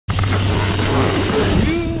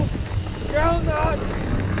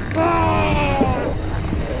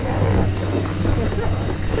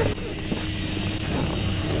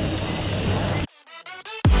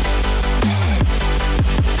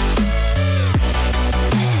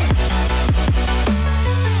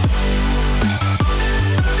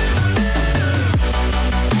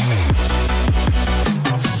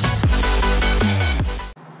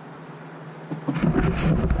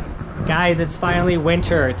Guys, it's finally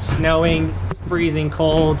winter. It's snowing, it's freezing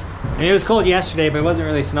cold. I mean, it was cold yesterday, but it wasn't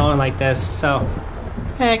really snowing like this, so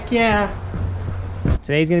heck yeah.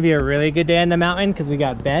 Today's gonna be a really good day on the mountain because we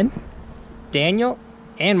got Ben, Daniel,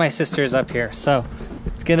 and my sister's up here, so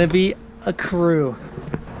it's gonna be a crew.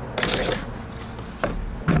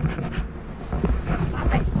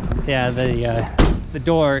 Yeah, the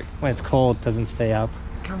door, when it's cold, doesn't stay up.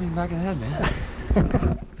 Coming back ahead,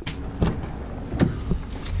 man.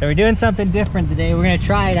 So we're doing something different today. We're gonna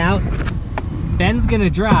try it out. Ben's gonna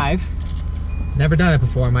drive. Never done it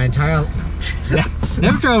before, my entire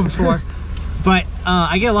Never drove before. But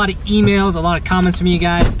I get a lot of emails, a lot of comments from you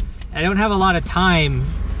guys. I don't have a lot of time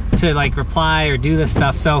to like reply or do this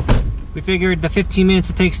stuff. So we figured the 15 minutes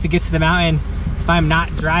it takes to get to the mountain, if I'm not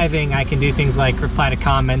driving, I can do things like reply to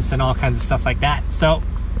comments and all kinds of stuff like that. So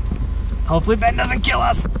hopefully Ben doesn't kill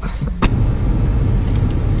us.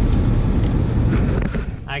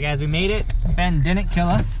 Alright guys, we made it. Ben didn't kill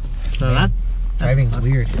us. So that's driving's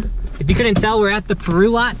awesome. weird. If you couldn't tell, we're at the Peru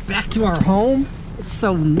lot, back to our home. It's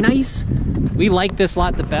so nice. We like this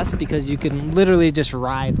lot the best because you can literally just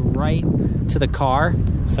ride right to the car.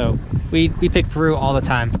 So we pick Peru all the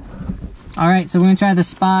time. All right, so we're gonna try the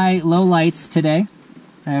Spy low lights today.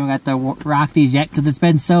 I haven't got to rock these yet because it's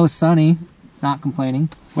been so sunny. Not complaining.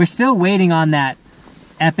 We're still waiting on that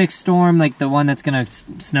epic storm, like the one that's gonna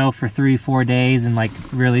snow for 3-4 days and like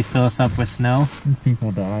really fill us up with snow.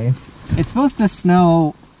 People die. It's supposed to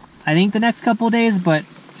snow, I think, the next couple of days, but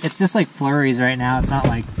it's just like flurries right now. It's not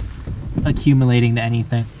like accumulating to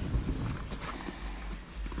anything.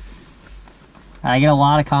 I get a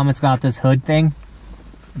lot of comments about this hood thing.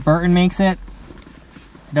 Burton makes it.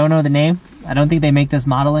 I don't know the name. I don't think they make this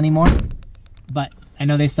model anymore, but I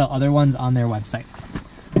know they sell other ones on their website.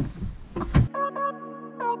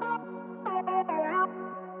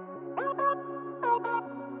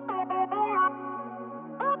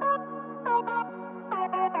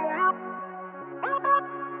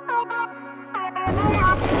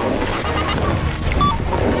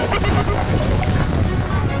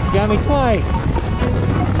 Got me twice.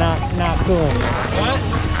 Not cool. What?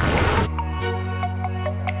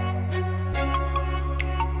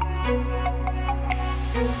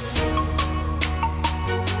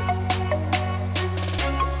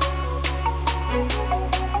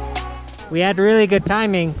 We had really good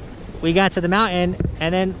timing. We got to the mountain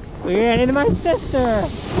and then we ran into my sister.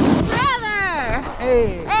 Brother!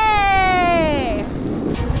 Hey! Hey!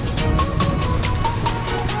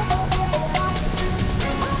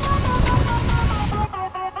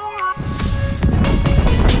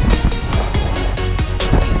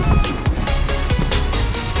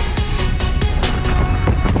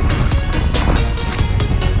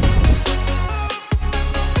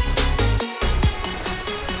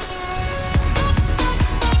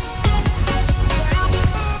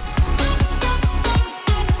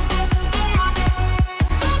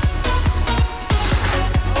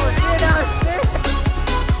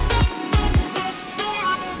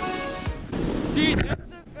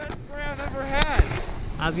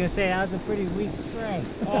 I was gonna say, that was a pretty weak spray.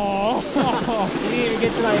 Oh, you didn't even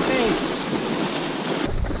get to my face.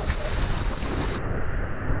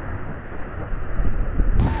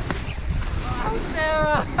 Oh,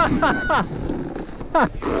 Sarah!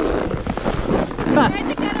 I tried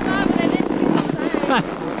to get him up, but I didn't get inside.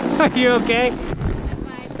 Are you okay?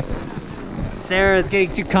 Sarah's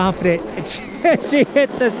getting too confident and she hit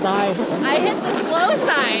the side. I hit the slow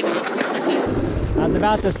side. I was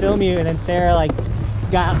about to film you and then Sarah like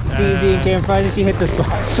got sneezy and came in front and she hit the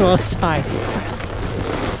slow side.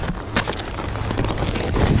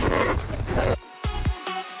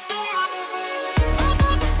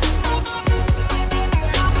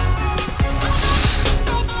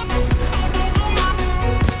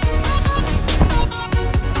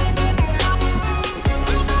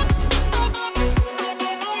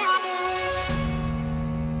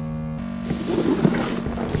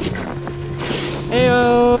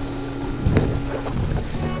 Heyo!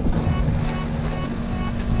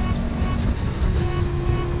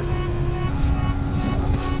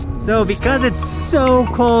 So because it's so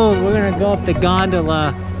cold, we're gonna go up the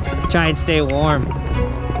gondola, try and stay warm.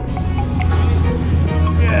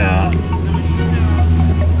 Yeah.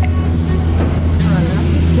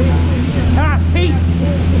 Ah, Pete!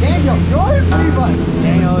 Daniel, you always leave us.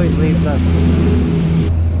 Daniel always leaves us.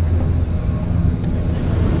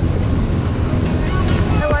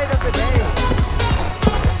 Highlight of the day.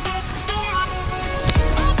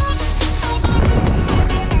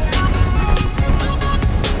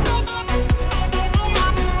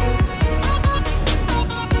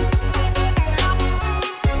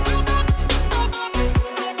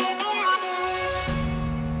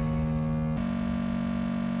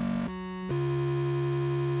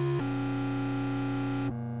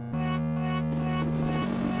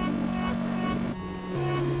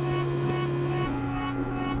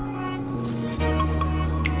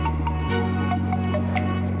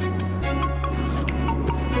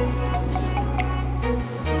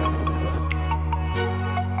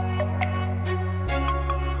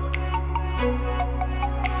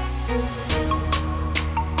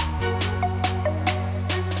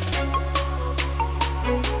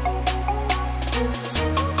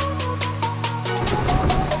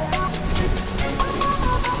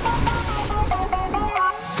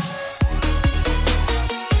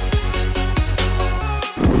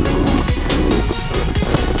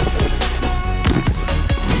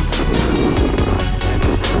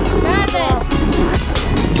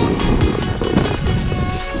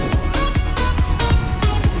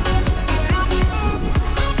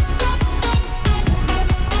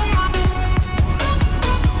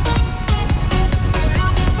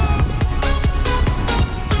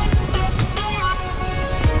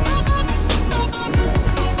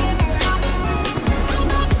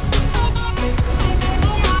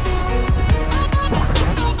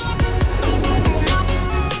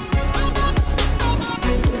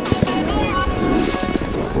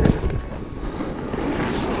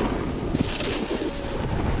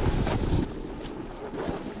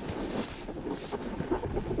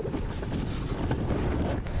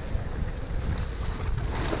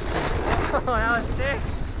 Oh, that was sick.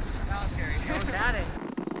 That was scary. I was at it.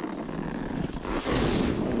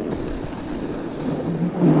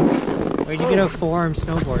 Where'd you get a forearm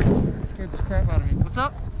snowboard? It scared the crap out of me. What's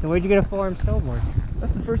up? So where'd you get a forearm snowboard?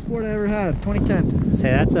 That's the first board I ever had, 2010. Say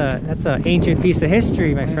that's a ancient piece of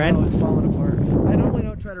history, my friend. I know, it's falling apart. I normally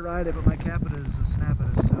don't try to ride it, but my capitas is snapping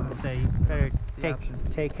us, so. So you better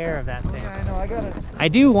take care of that thing. Yeah, I know, I got it. I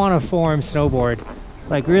do want a forearm snowboard,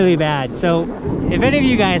 like really bad. So if any of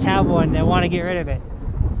you guys have one that want to get rid of it,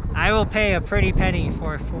 I will pay a pretty penny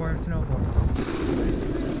for a forearm snowboard.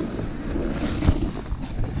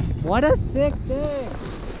 What a sick thing!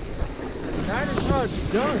 That is how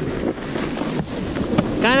it's done.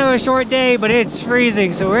 Kind of a short day, but it's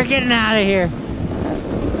freezing, so we're getting out of here.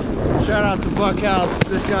 Shout out to Buckhouse.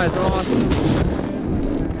 This guy's awesome.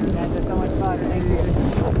 You guys are so much fun. Thank you.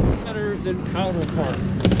 Better than counterpart.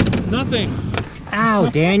 Nothing.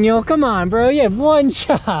 Ow, Daniel, come on, bro. You have one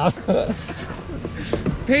job.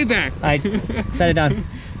 Payback. I set it down.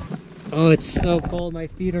 Oh, it's so cold. My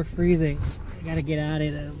feet are freezing. I gotta get out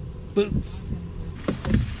of the boots.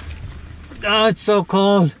 Oh, it's so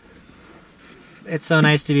cold. It's so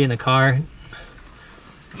nice to be in the car,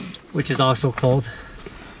 which is also cold.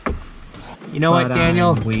 You know what,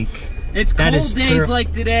 Daniel? Weak. It's That cold is days true.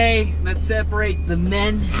 like today that separate the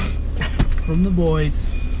men from the boys.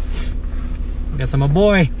 Guess I'm a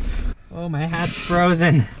boy. Oh, my hat's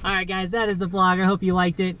frozen. All right, guys, that is the vlog. I hope you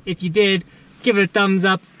liked it. If you did, give it a thumbs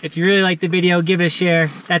up. If you really liked the video, give it a share.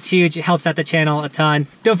 That's huge. It helps out the channel a ton.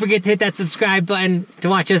 Don't forget to hit that subscribe button to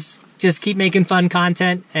watch us just keep making fun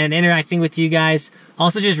content and interacting with you guys.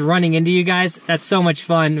 Also, just running into you guys. That's so much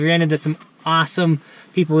fun. We ran into some awesome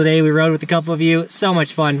people today. We rode with a couple of you. So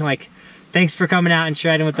much fun. Like, thanks for coming out and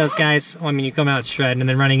shredding with those guys. Well, I mean, you come out shredding and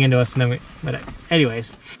then running into us, and then but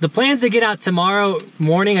anyways, the plan's to get out tomorrow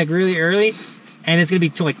morning, like really early, and it's gonna be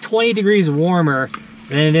like 20 degrees warmer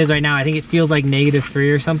than it is right now. I think it feels like -3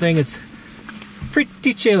 or something. It's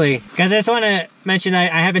pretty chilly. Guys, I just want to mention I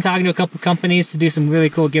have been talking to a couple companies to do some really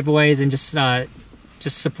cool giveaways and just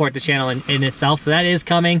support the channel in itself. So that is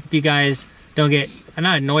coming. If you guys don't get, I'm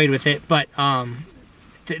not annoyed with it, but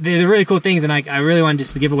they're really cool things, and I really want to do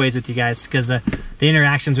some giveaways with you guys because the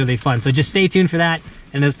interaction's really fun. So just stay tuned for that.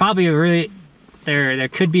 And there's probably a really there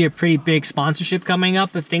could be a pretty big sponsorship coming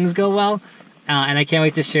up if things go well. And I can't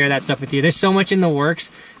wait to share that stuff with you. There's so much in the works.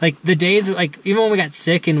 Like the days, like even when we got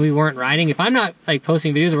sick and we weren't riding, if I'm not like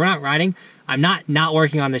posting videos or we're not riding, I'm not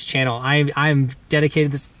working on this channel. I'm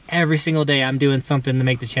dedicated to this every single day. I'm doing something to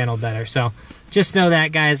make the channel better. So just know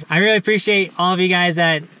that, guys. I really appreciate all of you guys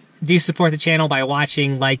that do support the channel by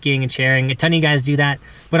watching, liking, and sharing. A ton of you guys do that.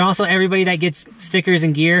 But also everybody that gets stickers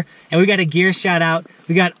and gear. And we got a gear shout out.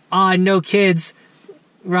 We got No Kids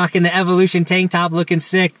rocking the Evolution tank top, looking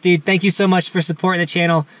sick. Dude, thank you so much for supporting the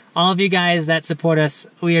channel. All of you guys that support us,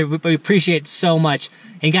 we appreciate it so much.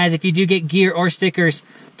 And guys, if you do get gear or stickers,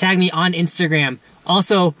 tag me on Instagram.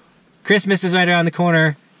 Also, Christmas is right around the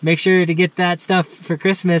corner. Make sure to get that stuff for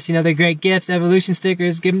Christmas. You know, they're great gifts. Evolution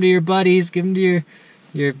stickers. Give them to your buddies. Give them to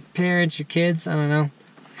your parents, your kids. I don't know.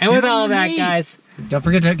 And with all that, guys, Don't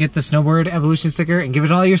forget to get the Snowboard Evolution sticker and give it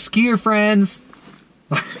to all your skier friends.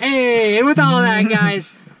 hey, and with all that,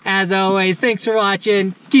 guys, as always, thanks for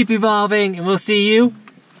watching. Keep evolving, and we'll see you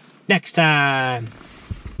next time.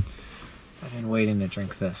 I've been waiting to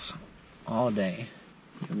drink this all day.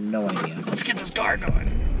 You have no idea. Let's get this car going.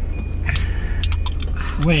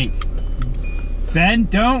 Wait. Ben,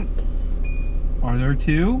 don't. Are there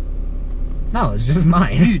two? No, it's just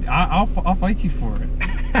mine. Dude, I'll fight you for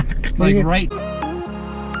it. Like right.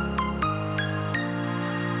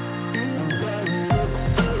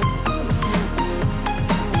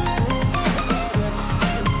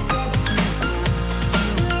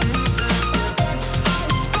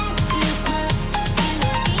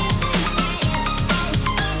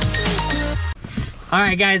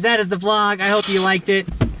 Alright guys, that is the vlog. I hope you liked it.